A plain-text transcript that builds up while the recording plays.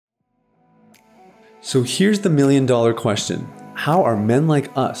So here's the $1,000,000 question. How are men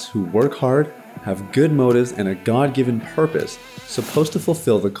like us who work hard, have good motives, and a God-given purpose supposed to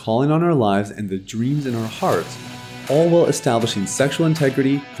fulfill the calling on our lives and the dreams in our hearts, all while establishing sexual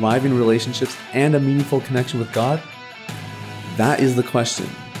integrity, thriving relationships, and a meaningful connection with God? That is the question,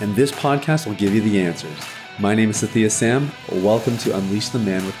 and this podcast will give you the answers. My name is Sathya Sam. Welcome to Unleash the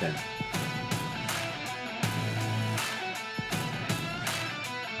Man Within.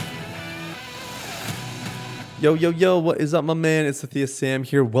 Yo, what is up, my man? It's Sathya Sam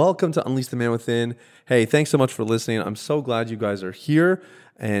here. Welcome to Unleash the Man Within. Hey, thanks so much for listening. I'm so glad you guys are here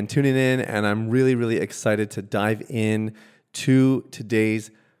and tuning in, and I'm really excited to dive in to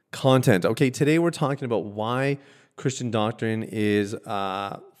today's content. Okay, today we're talking about why Christian doctrine is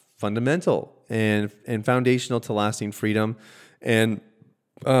fundamental and foundational to lasting freedom. And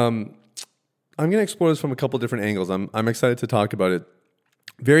I'm going to explore this from a couple different angles. I'm excited to talk about it.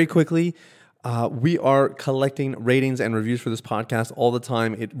 Very quickly, we are collecting ratings and reviews for this podcast all the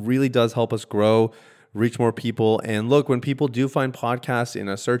time. It really does help us grow, reach more people. And look, when people do find podcasts in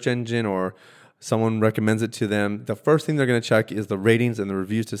a search engine or someone recommends it to them, the first thing they're going to check is the ratings and the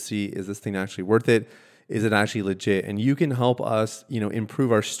reviews to see, is this thing actually worth it? Is it actually legit? And you can help us,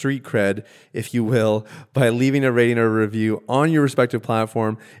 improve our street cred, if you will, by leaving a rating or a review on your respective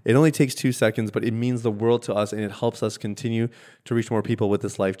platform. It only takes 2 seconds, but it means the world to us, and it helps us continue to reach more people with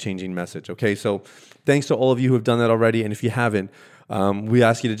this life-changing message. Okay, so thanks to all of you who have done that already. And if you haven't, we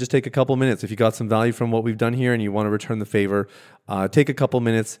ask you to just take a couple minutes. If you got some value from what we've done here and you want to return the favor, take a couple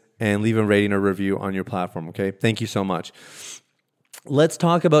minutes and leave a rating or review on your platform. Okay, thank you so much. Let's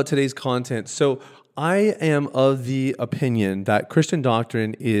talk about today's content. So I am of the opinion that Christian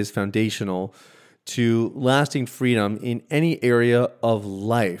doctrine is foundational to lasting freedom in any area of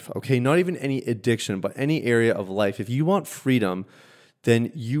life, okay? Not even any addiction, but any area of life. If you want freedom,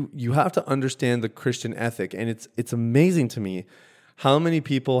 then you have to understand the Christian ethic. And it's amazing to me how many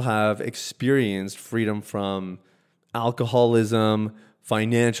people have experienced freedom from alcoholism,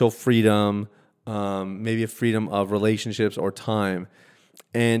 financial freedom, maybe a freedom of relationships or time.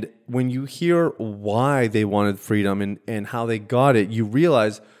 And when you hear why they wanted freedom and how they got it, you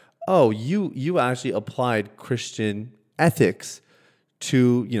realize, oh, you actually applied Christian ethics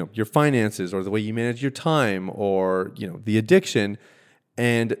to, your finances or the way you manage your time or, the addiction.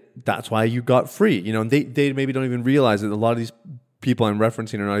 And that's why you got free. They maybe don't even realize that a lot of these people I'm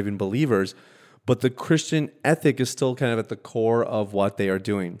referencing are not even believers, but the Christian ethic is still kind of at the core of what they are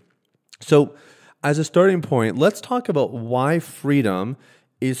doing. So as a starting point, let's talk about why freedom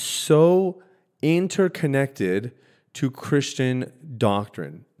is so interconnected to Christian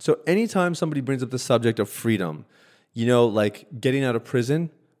doctrine. So anytime somebody brings up the subject of freedom, like getting out of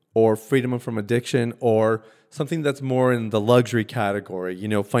prison or freedom from addiction or something that's more in the luxury category,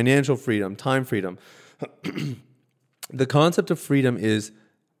 financial freedom, time freedom, the concept of freedom is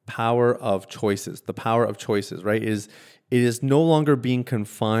power of choices. The power of choices, right? It is no longer being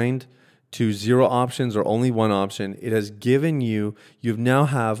confined to 0 options or only one option. It has given you now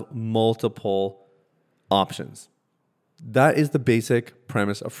have multiple options. That is the basic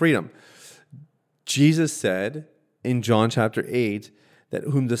premise of freedom. Jesus said in John chapter 8 that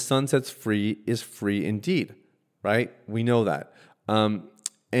whom the Son sets free is free indeed, right? We know that. And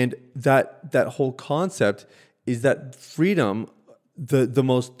that whole concept is that freedom,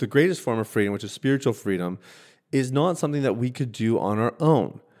 the greatest form of freedom, which is spiritual freedom, is not something that we could do on our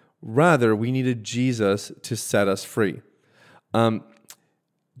own. Rather, we needed Jesus to set us free.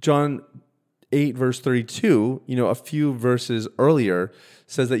 John 8, verse 32, a few verses earlier,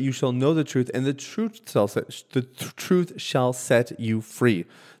 says that you shall know the truth, and the truth shall set you free.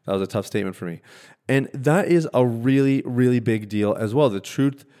 That was a tough statement for me. And that is a really big deal as well. The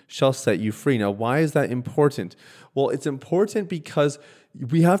truth shall set you free. Now, why is that important? Well, it's important because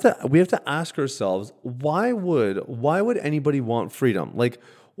we have to ask ourselves, why would anybody want freedom? Like,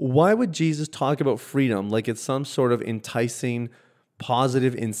 why would Jesus talk about freedom like it's some sort of enticing,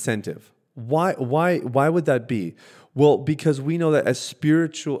 positive incentive? Why would that be? Well, because we know that as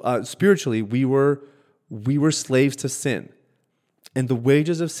spiritually, we were slaves to sin. And the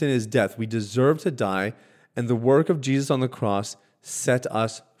wages of sin is death. We deserve to die. And the work of Jesus on the cross set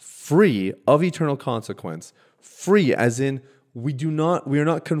us free of eternal consequence. Free as in we are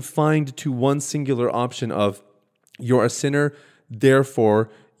not confined to one singular option of you're a sinner, therefore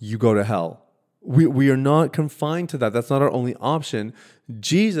you go to hell. We are not confined to that. That's not our only option.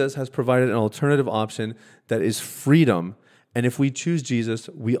 Jesus has provided an alternative option that is freedom. And if we choose Jesus,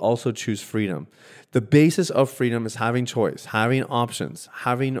 we also choose freedom. The basis of freedom is having choice, having options,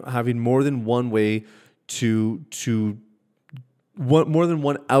 having more than one way to more than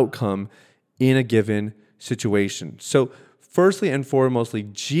one outcome in a given situation. So firstly and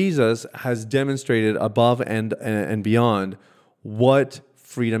foremostly, Jesus has demonstrated above and beyond what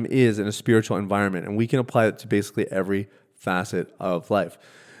freedom is in a spiritual environment, and we can apply it to basically every facet of life.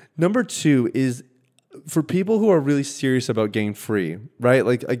 Number two is for people who are really serious about getting free, right?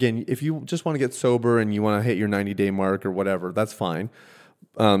 Like, again, if you just want to get sober and you want to hit your 90-day mark or whatever, that's fine.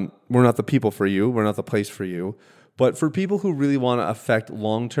 We're not the people for you. We're not the place for you. But for people who really want to affect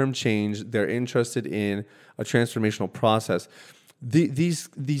long-term change, they're interested in a transformational process. These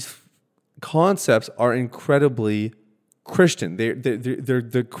concepts are incredibly Christian. They're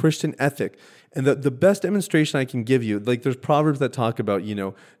the Christian ethic. And the best demonstration I can give you, like there's proverbs that talk about,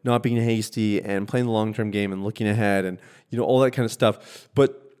 not being hasty and playing the long-term game and looking ahead and, all that kind of stuff.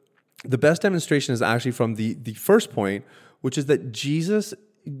 But the best demonstration is actually from the first point, which is that Jesus'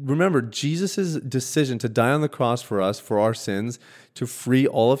 decision to die on the cross for us, for our sins, to free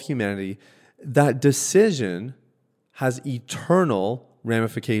all of humanity, that decision has eternal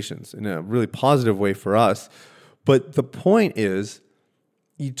ramifications in a really positive way for us. But the point is,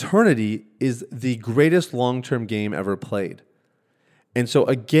 eternity is the greatest long-term game ever played. And so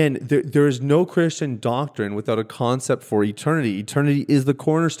again, there is no Christian doctrine without a concept for eternity. Eternity is the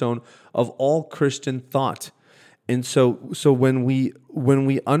cornerstone of all Christian thought. And so when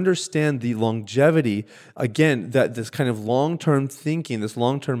we understand the longevity, again, that this kind of long-term thinking, this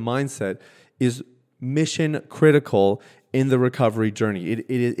long-term mindset is mission critical in the recovery journey. It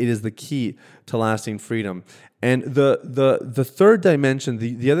is the key to lasting freedom. And the third dimension,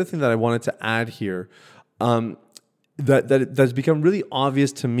 the other thing that I wanted to add here, that's become really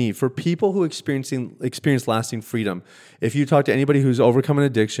obvious to me for people who experience lasting freedom. If you talk to anybody who's overcome an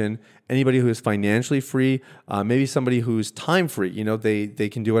addiction, anybody who is financially free, maybe somebody who's time free, they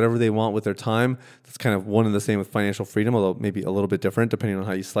can do whatever they want with their time. That's kind of one and the same with financial freedom, although maybe a little bit different depending on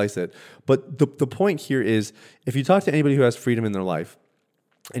how you slice it. But the point here is, if you talk to anybody who has freedom in their life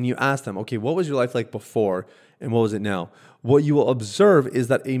and you ask them, okay, what was your life like before and what was it now? What you will observe is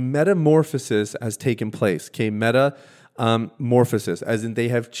that a metamorphosis has taken place. Okay, metamorphosis, as in they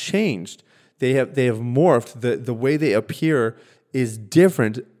have changed. They have morphed. The way they appear is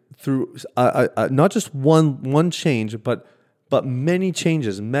different through not just one change, but many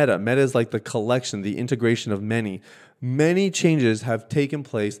changes. Meta is like the collection, the integration of many. Many changes have taken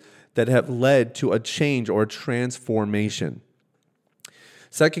place that have led to a change or a transformation.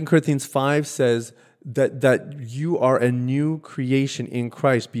 2 Corinthians 5 says that you are a new creation in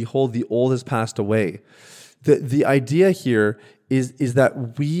Christ. Behold, the old has passed away. The idea here is that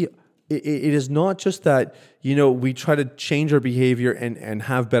it is not just that, we try to change our behavior and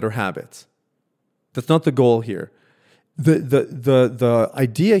have better habits. That's not the goal here. The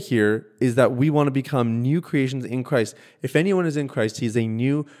idea here is that we want to become new creations in Christ. If anyone is in Christ, he is a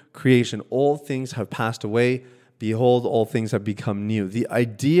new creation. All things have passed away. Behold, all things have become new. The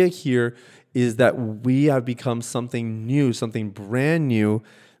idea here is that we have become something new, something brand new.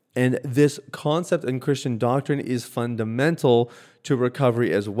 And this concept in Christian doctrine is fundamental to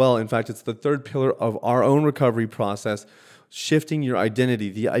recovery as well. In fact, it's the third pillar of our own recovery process, shifting your identity.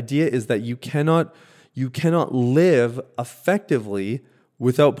 The idea is that you cannot live effectively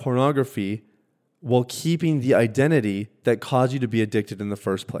without pornography while keeping the identity that caused you to be addicted in the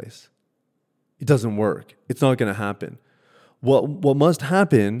first place. It doesn't work. It's not going to happen. What must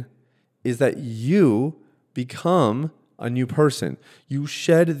happen is that you become a new person. You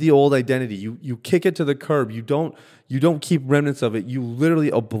shed the old identity. You kick it to the curb. You don't keep remnants of it. You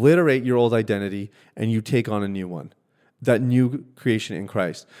literally obliterate your old identity and you take on a new one. That new creation in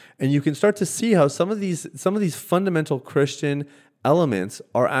Christ. And you can start to see how some of these fundamental Christian elements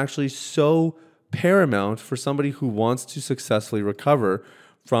are actually so paramount for somebody who wants to successfully recover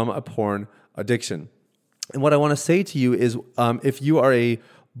from a porn addiction. And what I want to say to you is, if you are a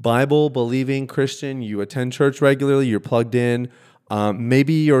Bible-believing Christian, you attend church regularly, you're plugged in,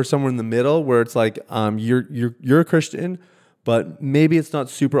 maybe you're somewhere in the middle where it's like you're a Christian, but maybe it's not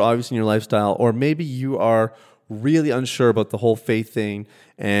super obvious in your lifestyle, or maybe you are really unsure about the whole faith thing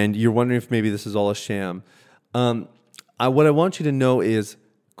and you're wondering if maybe this is all a sham. What I want you to know is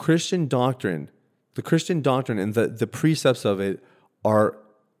Christian doctrine, the Christian doctrine and the precepts of it are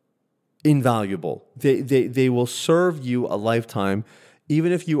invaluable. They will serve you a lifetime,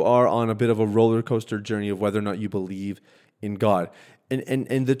 even if you are on a bit of a roller coaster journey of whether or not you believe in God.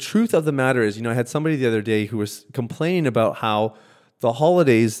 And the truth of the matter is, I had somebody the other day who was complaining about how the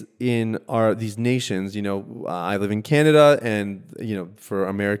holidays in these nations, I live in Canada, and for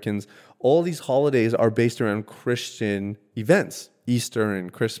Americans, all these holidays are based around Christian events, Easter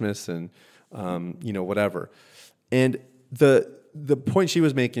and Christmas and whatever. And the point she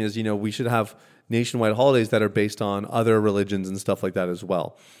was making is, we should have nationwide holidays that are based on other religions and stuff like that as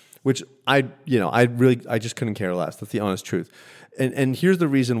well, which I just couldn't care less. That's the honest truth. And here's the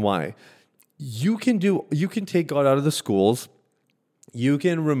reason why. You can take God out of the schools. You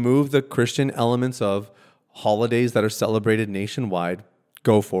can remove the Christian elements of holidays that are celebrated nationwide.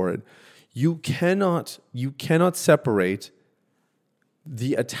 Go for it. You cannot separate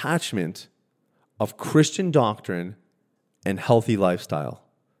the attachment of Christian doctrine and healthy lifestyle.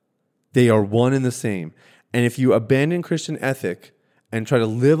 They are one and the same. And if you abandon Christian ethic and try to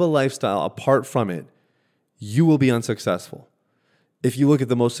live a lifestyle apart from it, you will be unsuccessful. If you look at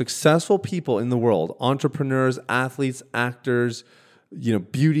the most successful people in the world, entrepreneurs, athletes, actors,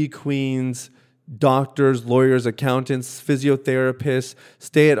 beauty queens, doctors, lawyers, accountants, physiotherapists,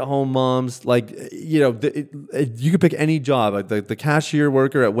 stay-at-home moms, you could pick any job, the cashier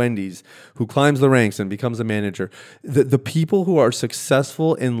worker at Wendy's who climbs the ranks and becomes a manager. The people who are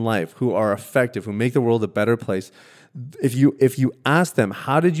successful in life, who are effective, who make the world a better place, if you ask them,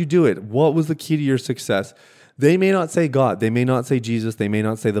 how did you do it? What was the key to your success? They may not say God, they may not say Jesus, they may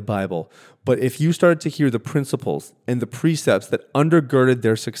not say the Bible, but if you started to hear the principles and the precepts that undergirded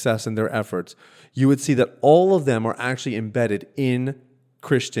their success and their efforts, you would see that all of them are actually embedded in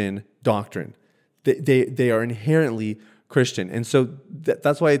Christian doctrine. They are inherently Christian. And so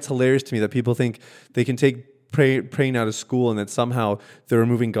that's why it's hilarious to me that people think they can take praying out of school and that somehow they're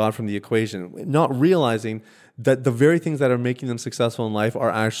removing God from the equation, not realizing that the very things that are making them successful in life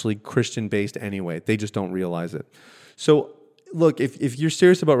are actually Christian-based anyway. They just don't realize it. So look, if you're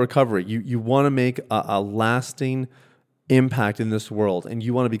serious about recovery, you want to make a lasting impact in this world, and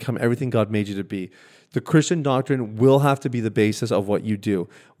you want to become everything God made you to be, the Christian doctrine will have to be the basis of what you do,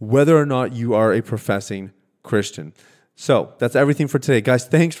 whether or not you are a professing Christian. So that's everything for today. Guys,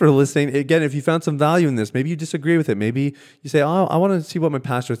 thanks for listening. Again, if you found some value in this, maybe you disagree with it. Maybe you say, oh, I want to see what my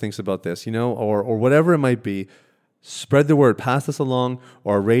pastor thinks about this, or whatever it might be. Spread the word, pass this along,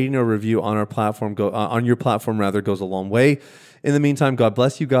 or a rating or review on our platform, on your platform rather, goes a long way. In the meantime, God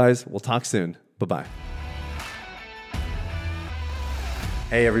bless you guys. We'll talk soon. Bye-bye.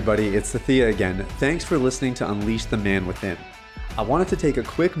 Hey everybody, it's Sathya again. Thanks for listening to Unleash the Man Within. I wanted to take a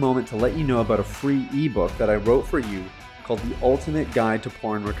quick moment to let you know about a free ebook that I wrote for you called The Ultimate Guide to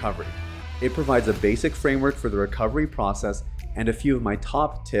Porn Recovery. It provides a basic framework for the recovery process and a few of my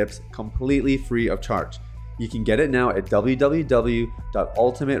top tips completely free of charge. You can get it now at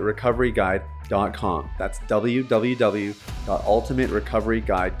www.ultimaterecoveryguide.com. That's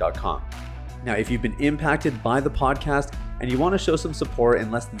www.ultimaterecoveryguide.com. Now, if you've been impacted by the podcast and you want to show some support in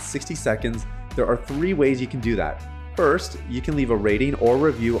less than 60 seconds, there are 3 ways you can do that. First, you can leave a rating or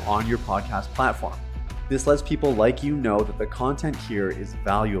review on your podcast platform. This lets people like you know that the content here is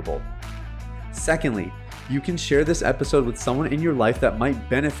valuable. Secondly, you can share this episode with someone in your life that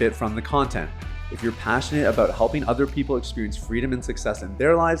might benefit from the content. If you're passionate about helping other people experience freedom and success in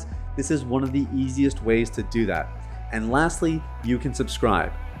their lives, this is one of the easiest ways to do that. And lastly, you can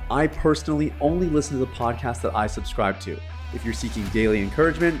subscribe. I personally only listen to the podcast that I subscribe to. If you're seeking daily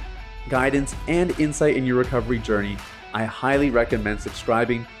encouragement, guidance, and insight in your recovery journey, I highly recommend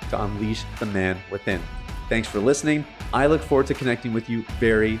subscribing to Unleash the Man Within. Thanks for listening. I look forward to connecting with you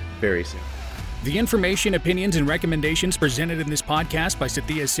very, very soon. The information, opinions, and recommendations presented in this podcast by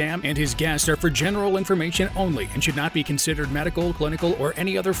Sathya Sam and his guests are for general information only and should not be considered medical, clinical, or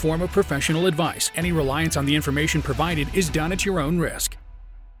any other form of professional advice. Any reliance on the information provided is done at your own risk.